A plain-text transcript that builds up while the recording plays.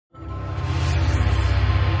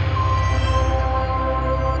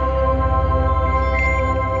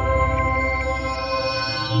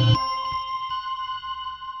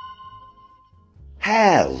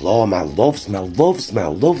Hello, my loves, my loves, my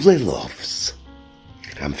lovely loves.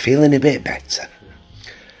 I'm feeling a bit better.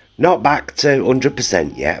 Not back to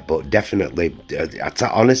 100% yet, but definitely,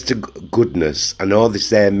 honest to goodness, I know they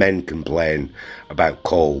say men complain about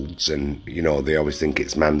colds and, you know, they always think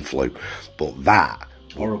it's man flu, but that...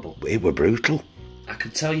 horrible. It were brutal. I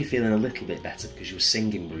could tell you're feeling a little bit better because you were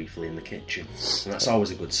singing briefly in the kitchen, and that's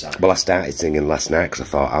always a good sign. Well, I started singing last night because I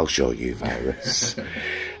thought, I'll show you, virus.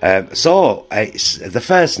 So, it's the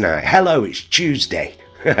first night. Hello, it's Tuesday.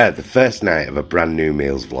 The first night of a brand new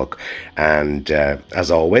meals vlog. And as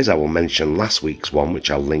always, I will mention last week's one, which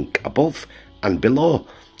I'll link above and below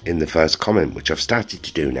in the first comment, which I've started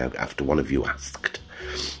to do now after one of you asked.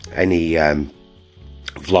 Any...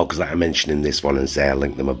 vlogs that I mention in this one and say I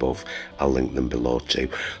link them above, I'll link them below too.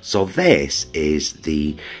 So this is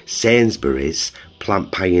the Sainsbury's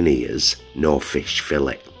Plant Pioneers No Fish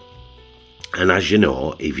Fillet. And as you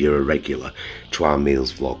know, if you're a regular to our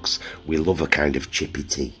meals vlogs, we love a kind of chippy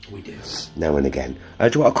tea. We do. Now and again. Do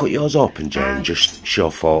you want to cut yours open, Jane, and just show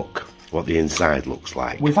folk what the inside looks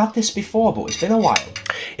like? We've had this before, but it's been a while.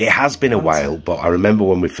 It has been a while, but I remember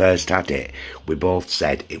when we first had it, we both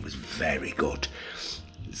said it was very good.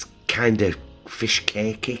 Kind of fish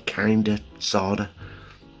cakey, kind of, sorta.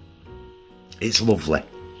 It's lovely.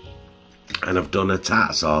 And I've done a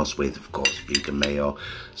tartar sauce with, of course, vegan mayo,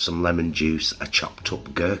 some lemon juice, a chopped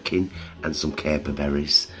up gherkin, and some caper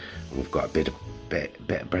berries. And we've got a bit of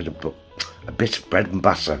bread and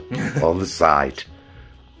butter on the side.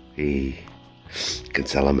 You can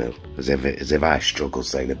tell I'm ill, as if I struggle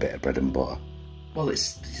saying a bit of bread and butter. Well,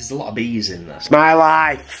 there's a lot of bees in there. It's my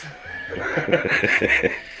life.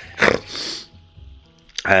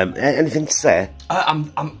 Anything to say?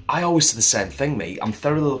 I always say the same thing, mate. I'm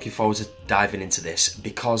thoroughly looking forward to diving into this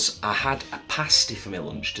because I had a pasty for my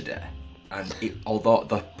lunch today, and although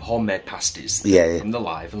the homemade pasties from the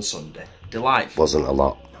live on Sunday, delightful. Wasn't a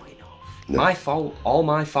lot. Not enough. No. My fault. All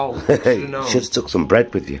my fault. Should have took some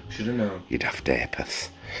bread with you. Should have known. You'd have to apeth.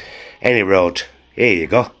 Any road. Here you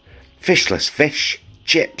go. Fishless fish,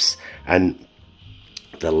 chips, and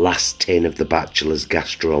the last tin of the Bachelor's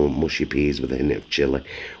Gastro mushy peas with a hint of chilli,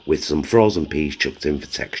 with some frozen peas chucked in for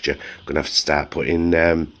texture. Gonna have to start putting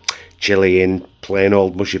chilli in plain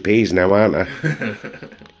old mushy peas now, aren't I?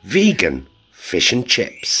 Vegan fish and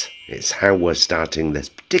chips. It's how we're starting this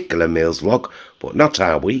particular meals vlog, but not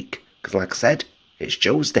our week, because like I said, it's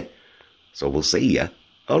Tuesday. So we'll see you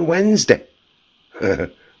on Wednesday.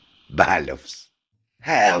 Bye, loves.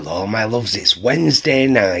 Hello, my loves, it's Wednesday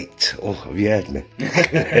night. Oh, have you heard me?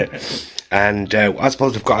 And I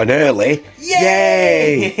suppose we've got an early.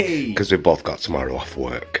 Yay! Because we've both got tomorrow off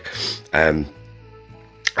work.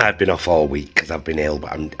 I've been off all week because I've been ill,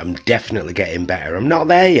 but I'm definitely getting better. I'm not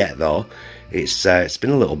there yet, though. It's been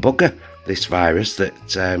a little bugger, this virus that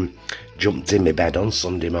jumped in my bed on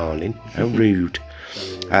Sunday morning. How rude.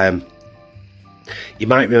 You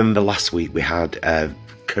might remember last week we had...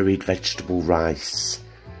 curried vegetable rice.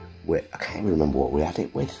 I can't remember what we had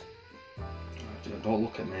it with. Don't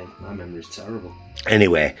look at me, my memory's terrible.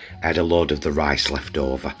 Anyway, I had a load of the rice left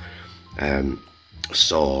over.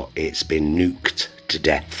 So it's been nuked to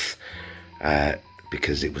death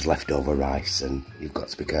because it was leftover rice, and you've got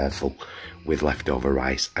to be careful with leftover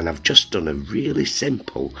rice. And I've just done a really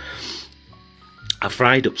simple... I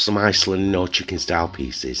fried up some Iceland no chicken style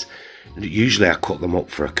pieces. Usually I cut them up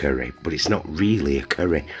for a curry, but it's not really a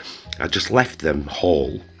curry. I just left them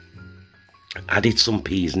whole, added some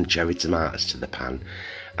peas and cherry tomatoes to the pan,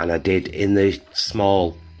 and I did in the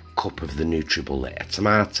small cup of the NutriBullet a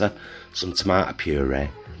tomato, some tomato puree,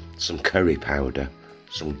 some curry powder,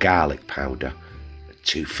 some garlic powder,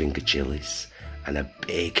 2 finger chilies, and a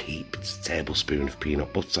big heaped tablespoon of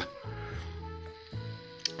peanut butter.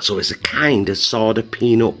 So it's a kind of sort of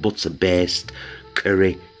peanut butter based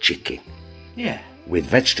curry chicken. Yeah. With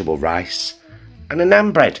vegetable rice and a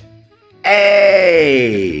naan bread.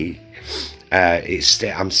 Hey!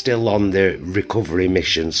 I'm still on the recovery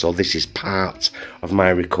mission, so this is part of my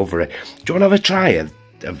recovery. Do you want to have a try of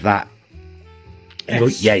that?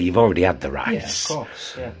 Yes. Yeah, you've already had the rice. Yeah, of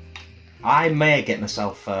course, yeah. I may get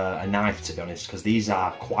myself a knife, to be honest, because these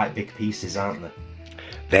are quite big pieces, aren't they?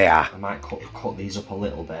 They are. I might cut these up a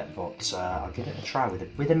little bit, but I'll give it a try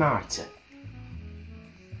with a mitre.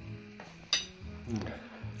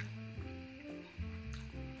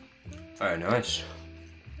 Very nice.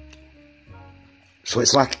 So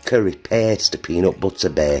it's like a curry paste, a peanut butter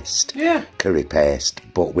based curry paste,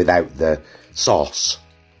 but without the sauce.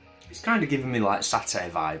 It's kind of giving me like satay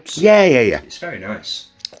vibes. Yeah. It's very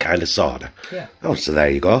nice. Kind of sorta. Yeah. Oh, so there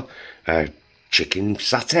you go. Chicken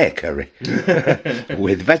satay curry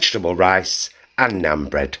with vegetable rice and naan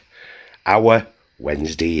bread. Our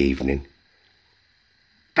Wednesday evening.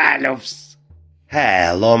 Bye, loves.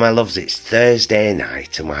 Hello, my loves. It's Thursday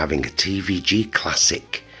night and we're having a TVG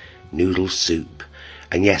classic noodle soup.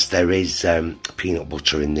 And yes, there is peanut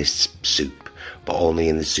butter in this soup, but only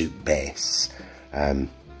in the soup base.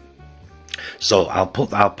 So I'll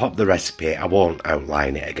pop the recipe. I won't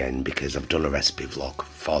outline it again because I've done a recipe vlog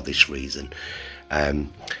for this reason.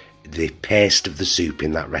 The paste of the soup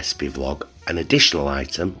in that recipe vlog, an additional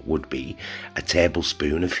item would be a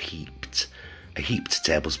tablespoon of heaped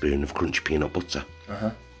tablespoon of crunchy peanut butter.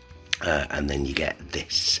 And then you get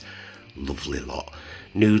this lovely lot.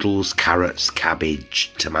 Noodles, carrots,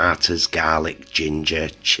 cabbage, tomatoes, garlic, ginger,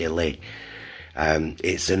 chilli.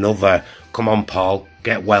 It's another, come on Paul,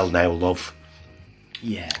 get well now, love.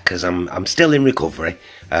 Yeah. Because I'm still in recovery,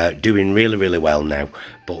 doing really well now.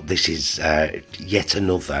 But this is yet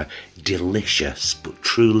another delicious but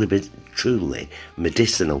truly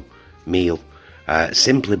medicinal meal.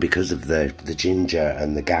 Simply because of the ginger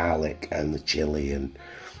and the garlic and the chilli and,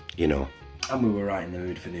 you know. And we were right in the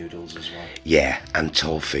mood for noodles as well. Yeah, and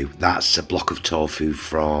tofu. That's a block of tofu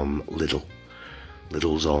from Lidl.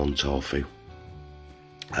 Lidl's own tofu.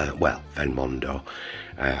 Well, Venmondo.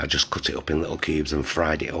 I just cut it up in little cubes and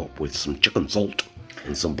fried it up with some chicken salt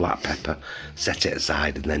and some black pepper. Set it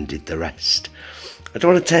aside and then did the rest. I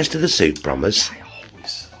don't want a taste of the soup, Brommers. I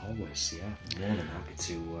always, yeah. More than happy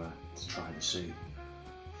to try the soup.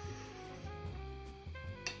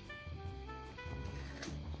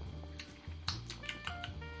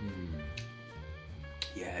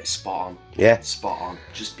 Yeah, it's spot on. Yeah? It's spot on.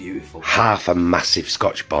 Just beautiful. Half a massive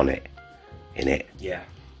Scotch bonnet in it. Yeah.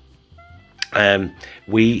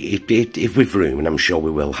 If we've room, and I'm sure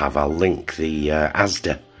we will have, I'll link the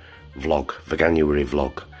Asda vlog, Veganuary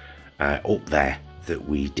vlog, up there that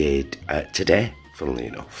we did today, funnily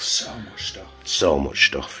enough. So much stuff. So much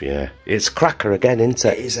stuff, yeah. It's a cracker again, isn't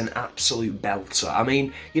it? It is an absolute belter. I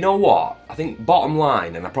mean, you know what? I think bottom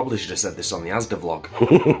line, and I probably should have said this on the Asda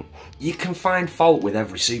vlog, you can find fault with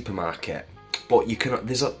every supermarket, but you can.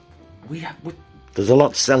 There's a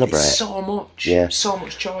lot to celebrate. So much. Yeah. So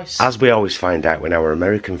much choice. As we always find out when our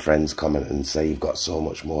American friends comment and say you've got so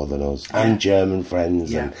much more than us. Yeah. And German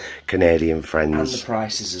friends and Canadian friends. And the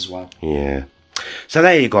prices as well. Yeah. So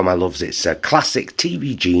there you go, my loves. It's a classic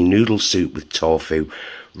TVG noodle soup with tofu.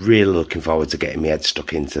 Really looking forward to getting my head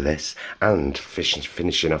stuck into this. And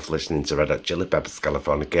finishing off listening to Red Hot Chili Peppers'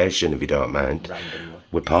 Californication, if you don't mind. Randomly.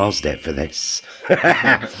 We paused it for this.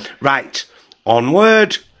 Right.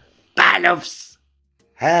 Onward. Bye, loves.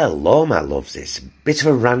 Hello, my loves. It's a bit of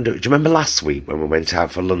a random... Do you remember last week when we went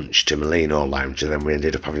out for lunch to Molino Lounge and then we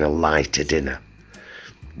ended up having a lighter dinner?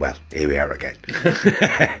 Well, here we are again.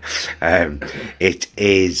 It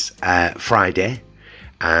is Friday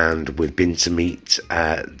and we've been to meet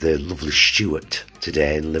the lovely Stuart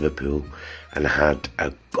today in Liverpool and had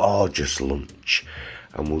a gorgeous lunch.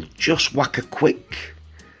 And we'll just whack a quick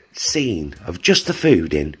scene of just the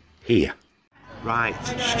food in here. Right,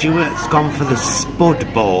 Stuart's gone for the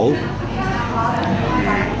Spud Bowl.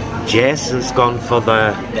 Jason's gone for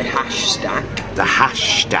the hash stack. The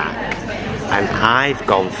hash stack. And I've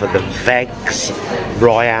gone for the Vegs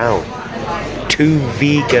Royale. 2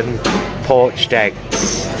 vegan poached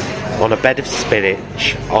eggs on a bed of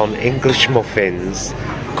spinach on English muffins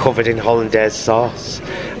covered in hollandaise sauce.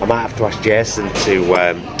 I might have to ask Jason to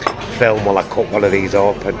film while I cut one of these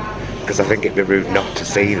open because I think it'd be rude not to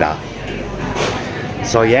see that.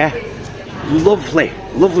 So yeah, lovely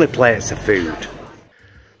plates of food.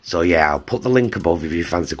 So yeah, I'll put the link above if you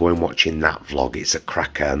fancy going watching that vlog. It's a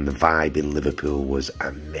cracker and the vibe in Liverpool was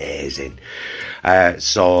amazing.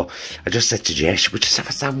 So I just said to Jay, should we just have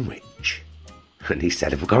a sandwich? And he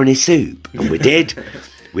said, have we got any soup? And we did.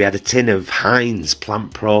 We had a tin of Heinz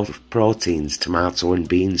plant proteins, tomato and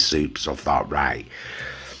bean soup. So I thought, right.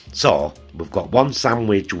 So we've got one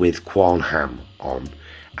sandwich with Quorn ham on.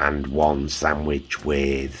 And one sandwich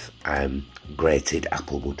with grated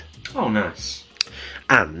applewood. Oh, nice.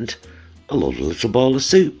 And a lovely little bowl of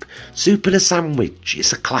soup. Soup and a sandwich.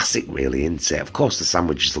 It's a classic, really, isn't it? Of course, the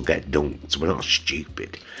sandwiches will get dunked. We're not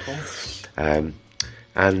stupid. Of course.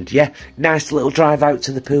 And yeah, nice little drive out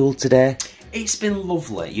to the pool today. It's been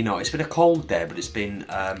lovely. You know, it's been a cold day, but it's been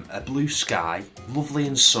a blue sky, lovely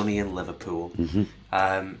and sunny in Liverpool.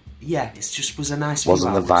 Yeah, it just was a nice.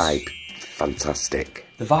 Wasn't the vibe fantastic?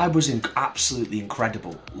 The vibe was absolutely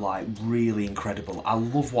incredible, like really incredible. I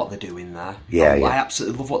love what they're doing there. I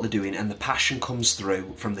absolutely love what they're doing, and the passion comes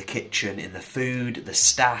through from the kitchen, in the food, the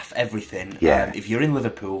staff, everything. Yeah. If you're in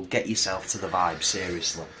Liverpool, get yourself to the vibe,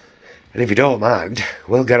 seriously. And if you don't mind,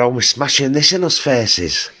 we'll get on with smashing this in us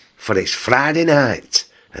faces for it's Friday night,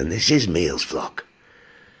 and this is Meals Vlog.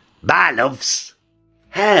 Bye, loves.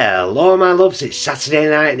 Hello, my loves. It's Saturday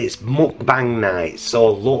night and it's mukbang night.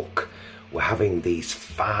 So look, we're having these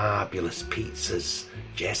fabulous pizzas.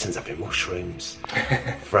 Jason's having mushrooms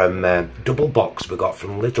from double box we got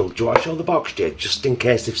from Lidl. Do you want to show the box, Jay? Just in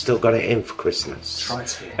case they've still got it in for Christmas. Try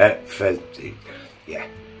to. Yeah,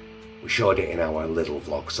 we showed it in our Lidl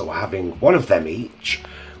vlog. So we're having one of them each.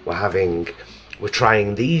 We're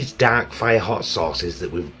trying these dark fire hot sauces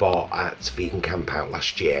that we've bought at Vegan Camp Out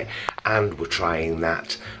last year, and we're trying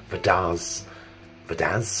that Vedaz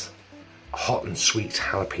hot and sweet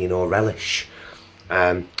jalapeno relish.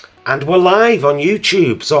 And we're live on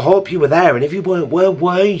YouTube, so I hope you were there. And if you weren't, where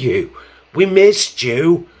were you? We missed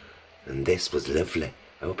you. And this was lovely.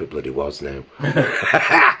 I hope it bloody was now.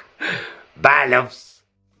 Bye, loves.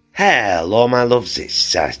 Hello, my loves.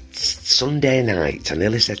 It's Sunday night. I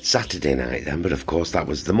nearly said Saturday night then, but of course that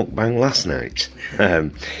was the mukbang last night.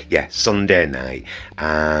 Yeah, Sunday night.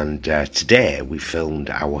 And today we filmed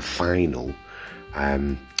our final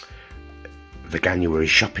Veganuary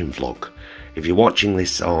shopping vlog. If you're watching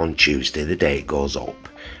this on Tuesday, the day it goes up,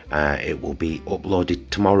 it will be uploaded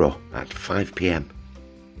tomorrow at 5 PM.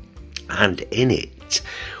 And in it,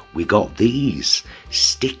 we got these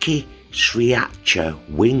sticky sriracha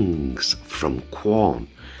wings from Quorn,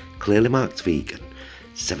 clearly marked vegan,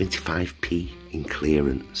 75p in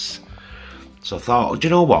clearance. So I thought, do you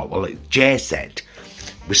know what? Well, Jay said,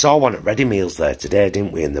 we saw one at Ready Meals there today,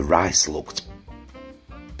 didn't we? And the rice looked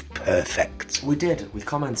perfect. We did. We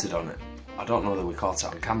commented on it. I don't know whether we caught it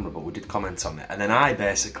on camera, but we did comment on it. And then I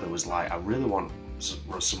basically was like, I really want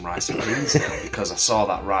some rice and beans now, because I saw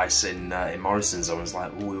that rice in Morrison's. I was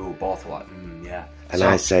like, ooh, we were both like, yeah. And so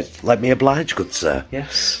I said, let me oblige, good sir.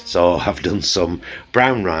 Yes. So I've done some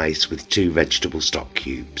brown rice with 2 vegetable stock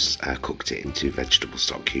cubes. I cooked it in 2 vegetable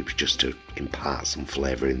stock cubes just to impart some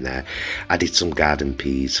flavour in there. Added some garden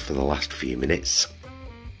peas for the last few minutes.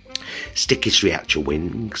 Sticky sriracha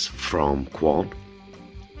wings from Quorn.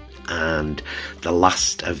 And the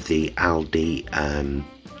last of the Aldi,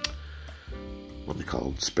 what are they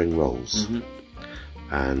called? Spring rolls.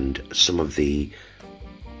 And some of the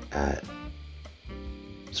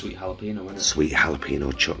sweet jalapeno, wasn't it? Sweet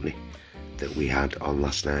jalapeno chutney that we had on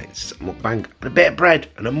last night's mukbang. And a bit of bread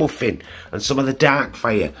and a muffin and some of the dark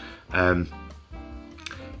fire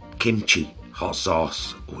kimchi hot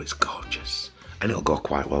sauce. Oh, it's gorgeous. And it'll go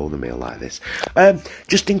quite well with a meal like this.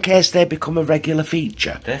 Just in case they become a regular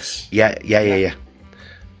feature. This? Yeah.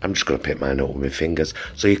 I'm just going to pick mine up with my fingers.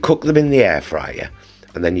 So you cook them in the air fryer,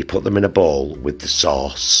 and then you put them in a bowl with the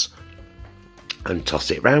sauce and toss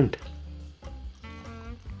it round.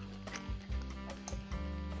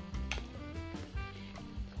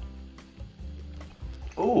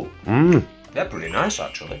 Oh, they're pretty nice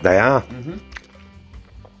actually. They are.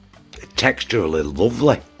 Texturally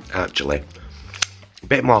lovely, actually. A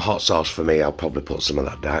bit more hot sauce for me. I'll probably put some of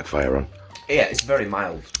that dark fire on. Yeah, it's very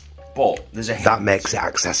mild, but there's a hint. That makes it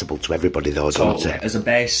accessible to everybody, though, doesn't it? As a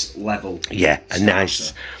base level. Yeah, a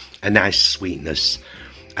nice sweetness.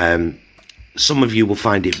 Some of you will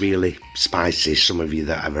find it really spicy. Some of you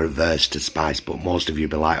that are averse to spice, but most of you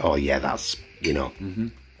will be like, oh yeah, that's, you know,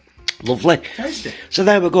 lovely. Tasty. So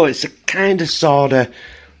there we go. It's a kind of sort of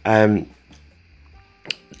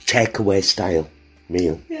takeaway style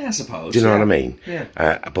meal. Yeah, I suppose. Do you know what I mean?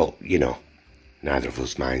 Yeah. But, you know, neither of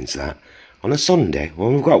us minds that. On a Sunday,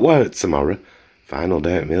 when we've got work tomorrow, final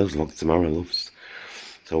day at Meals Vlog tomorrow, loves.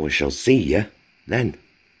 So we shall see you then.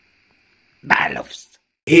 Bye, loves.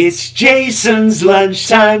 It's Jason's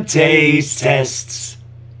lunchtime taste tests.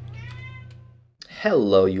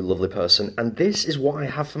 Hello, you lovely person, and this is what I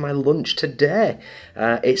have for my lunch today.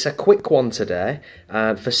 It's a quick one today,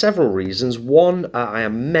 for several reasons. One, I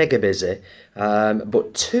am mega busy,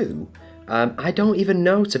 but 2, I don't even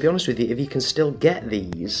know, to be honest with you, if you can still get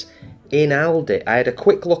these in Aldi. I had a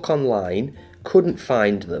quick look online, couldn't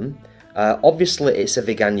find them. Obviously, it's a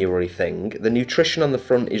Veganuary thing. The nutrition on the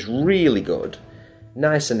front is really good.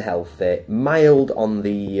 Nice and healthy, mild on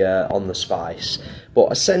the spice, but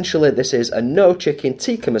essentially this is a no chicken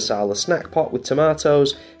tikka masala snack pot with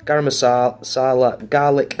tomatoes, garam masala,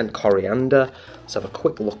 garlic and coriander. Let's have a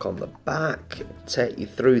quick look on the back, take you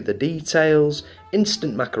through the details.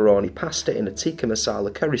 Instant macaroni pasta in a tikka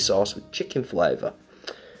masala curry sauce with chicken flavour.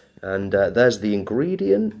 And there's the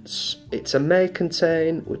ingredients. It's a may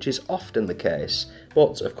contain, which is often the case,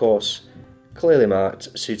 but of course clearly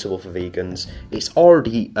marked suitable for vegans. It's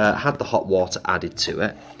already had the hot water added to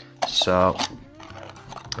it, so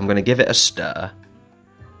I'm going to give it a stir.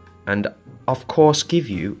 and of course give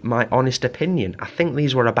you my honest opinion. I think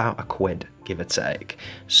these were about £1, give or take.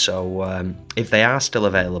 So if they are still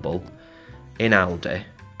available in Aldi,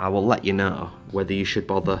 I will let you know whether you should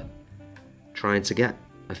bother trying to get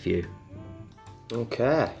a few.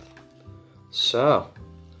 Okay, so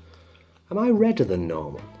am I redder than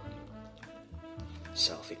normal?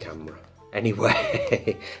 Selfie camera.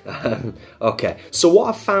 Anyway, okay, so what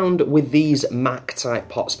I've found with these Mac type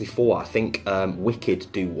pots before, I think Wicked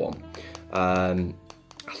do one. I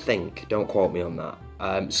think, don't quote me on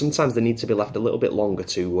that. Sometimes they need to be left a little bit longer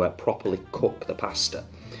to properly cook the pasta.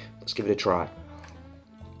 Let's give it a try.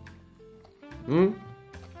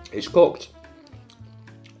 It's cooked.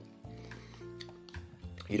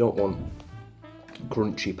 You don't want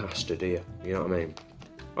crunchy pasta, do you? You know what I mean?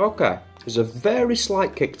 Okay, there's a very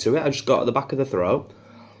slight kick to it. I just got at the back of the throat.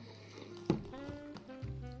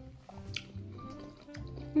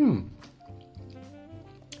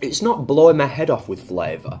 It's not blowing my head off with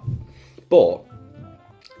flavour, but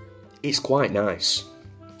it's quite nice,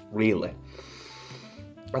 really.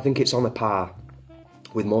 I think it's on a par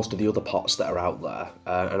with most of the other pots that are out there,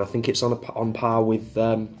 and I think it's on par with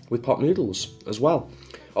pot noodles as well.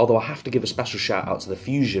 Although I have to give a special shout out to the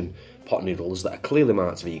Fusion pot noodles that are clearly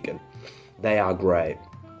marked vegan. They are great.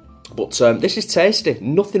 But this is tasty,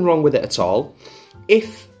 nothing wrong with it at all.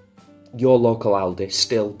 If your local Aldi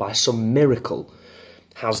still, by some miracle,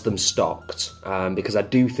 has them stocked, because I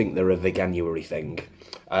do think they're a Veganuary thing,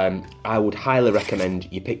 I would highly recommend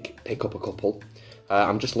you pick up a couple.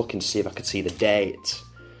 I'm just looking to see if I could see the date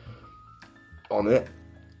on it.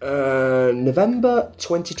 November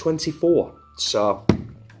 2024, so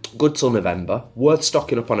good till November. Worth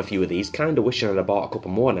stocking up on a few of these. Kind of wishing I'd have bought a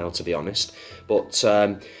couple more now, to be honest. But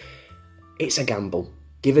it's a gamble.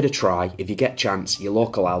 Give it a try. If you get a chance, your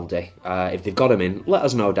local Aldi, if they've got them in, let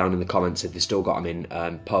us know down in the comments if they've still got them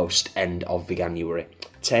in post end of Veganuary.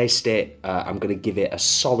 Taste it. I'm going to give it a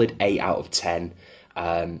solid 8 out of 10.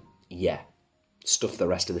 Yeah, stuff the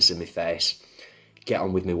rest of this in my face. Get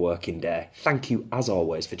on with my working day. Thank you, as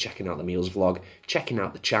always, for checking out the meals vlog, checking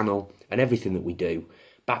out the channel and everything that we do.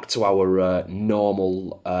 Back to our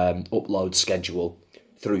normal upload schedule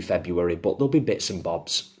through February, but there'll be bits and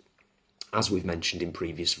bobs, as we've mentioned in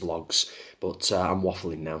previous vlogs. But I'm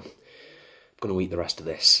waffling now. I'm going to eat the rest of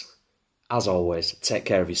this. As always, take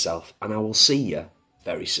care of yourself, and I will see you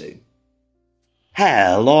very soon.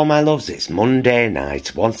 Hello my loves, it's Monday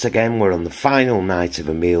night. Once again we're on the final night of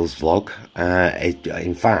a meals vlog.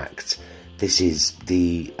 In fact, this is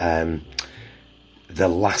the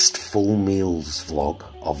last full meals vlog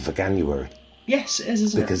of Veganuary. Yes, it is,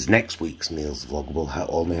 isn't it? Because next week's meals vlog will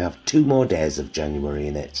only have 2 more days of January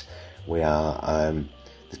in it. We are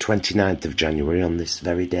the 29th of January on this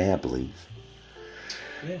very day, I believe.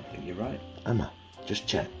 Yeah, I think you're right. Am I? Just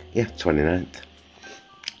check. Yeah, 29th.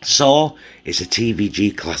 So, it's a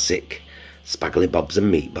TVG classic, Spaggly Bobs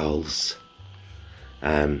and Meatballs.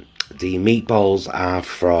 The meatballs are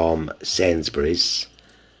from Sainsbury's.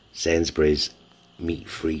 Sainsbury's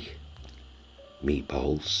meat-free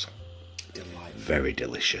meatballs. Very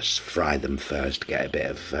delicious. Fry them first, get a bit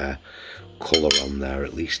of colour on there,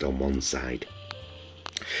 at least on one side.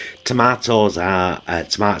 Tomatoes are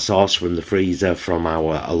tomato sauce from the freezer from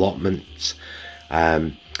our allotment.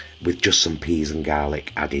 With just some peas and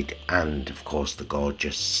garlic added, and of course the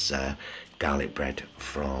gorgeous garlic bread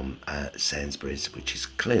from Sainsbury's, which is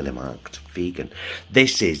clearly marked vegan.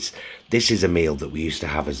 This is a meal that we used to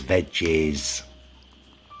have as veggies,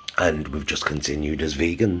 and we've just continued as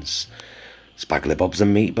vegans. Spaggly Bobs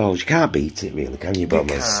and Meatballs. You can't beat it, really, can you,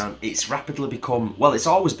 Bombers? You can't. It's rapidly become, well, it's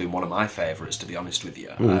always been one of my favourites, to be honest with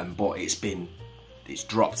you. But it's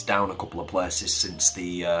dropped down a couple of places since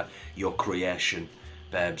the Your Creation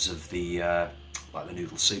Babes of the like the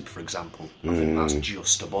noodle soup, for example. I think that's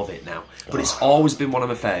just above it now. But it's always been one of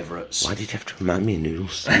my favourites. Why did you have to remind me of noodle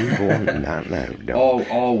soup? I want that now. No. Oh,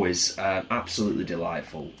 always absolutely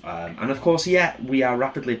delightful. And of course, yeah, we are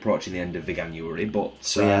rapidly approaching the end of Veganuary,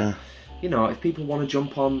 but you know, if people want to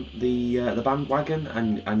jump on the bandwagon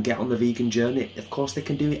and get on the vegan journey, of course they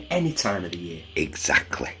can do it any time of the year.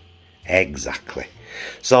 Exactly.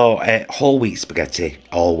 So whole wheat spaghetti,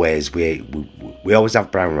 always. We always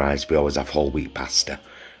have brown rice. We always have whole wheat pasta.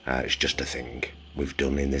 It's just a thing we've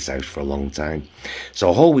done in this house for a long time.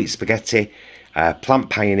 So whole wheat spaghetti, Plant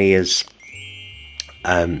Pioneers,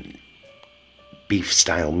 beef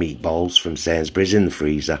style meatballs from Sainsbury's in the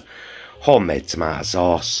freezer, homemade tomato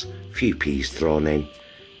sauce, a few peas thrown in,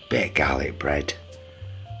 bit of garlic bread.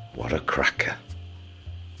 What a cracker!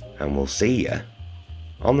 And we'll see you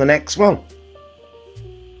on the next one.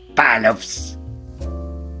 Bye, loves.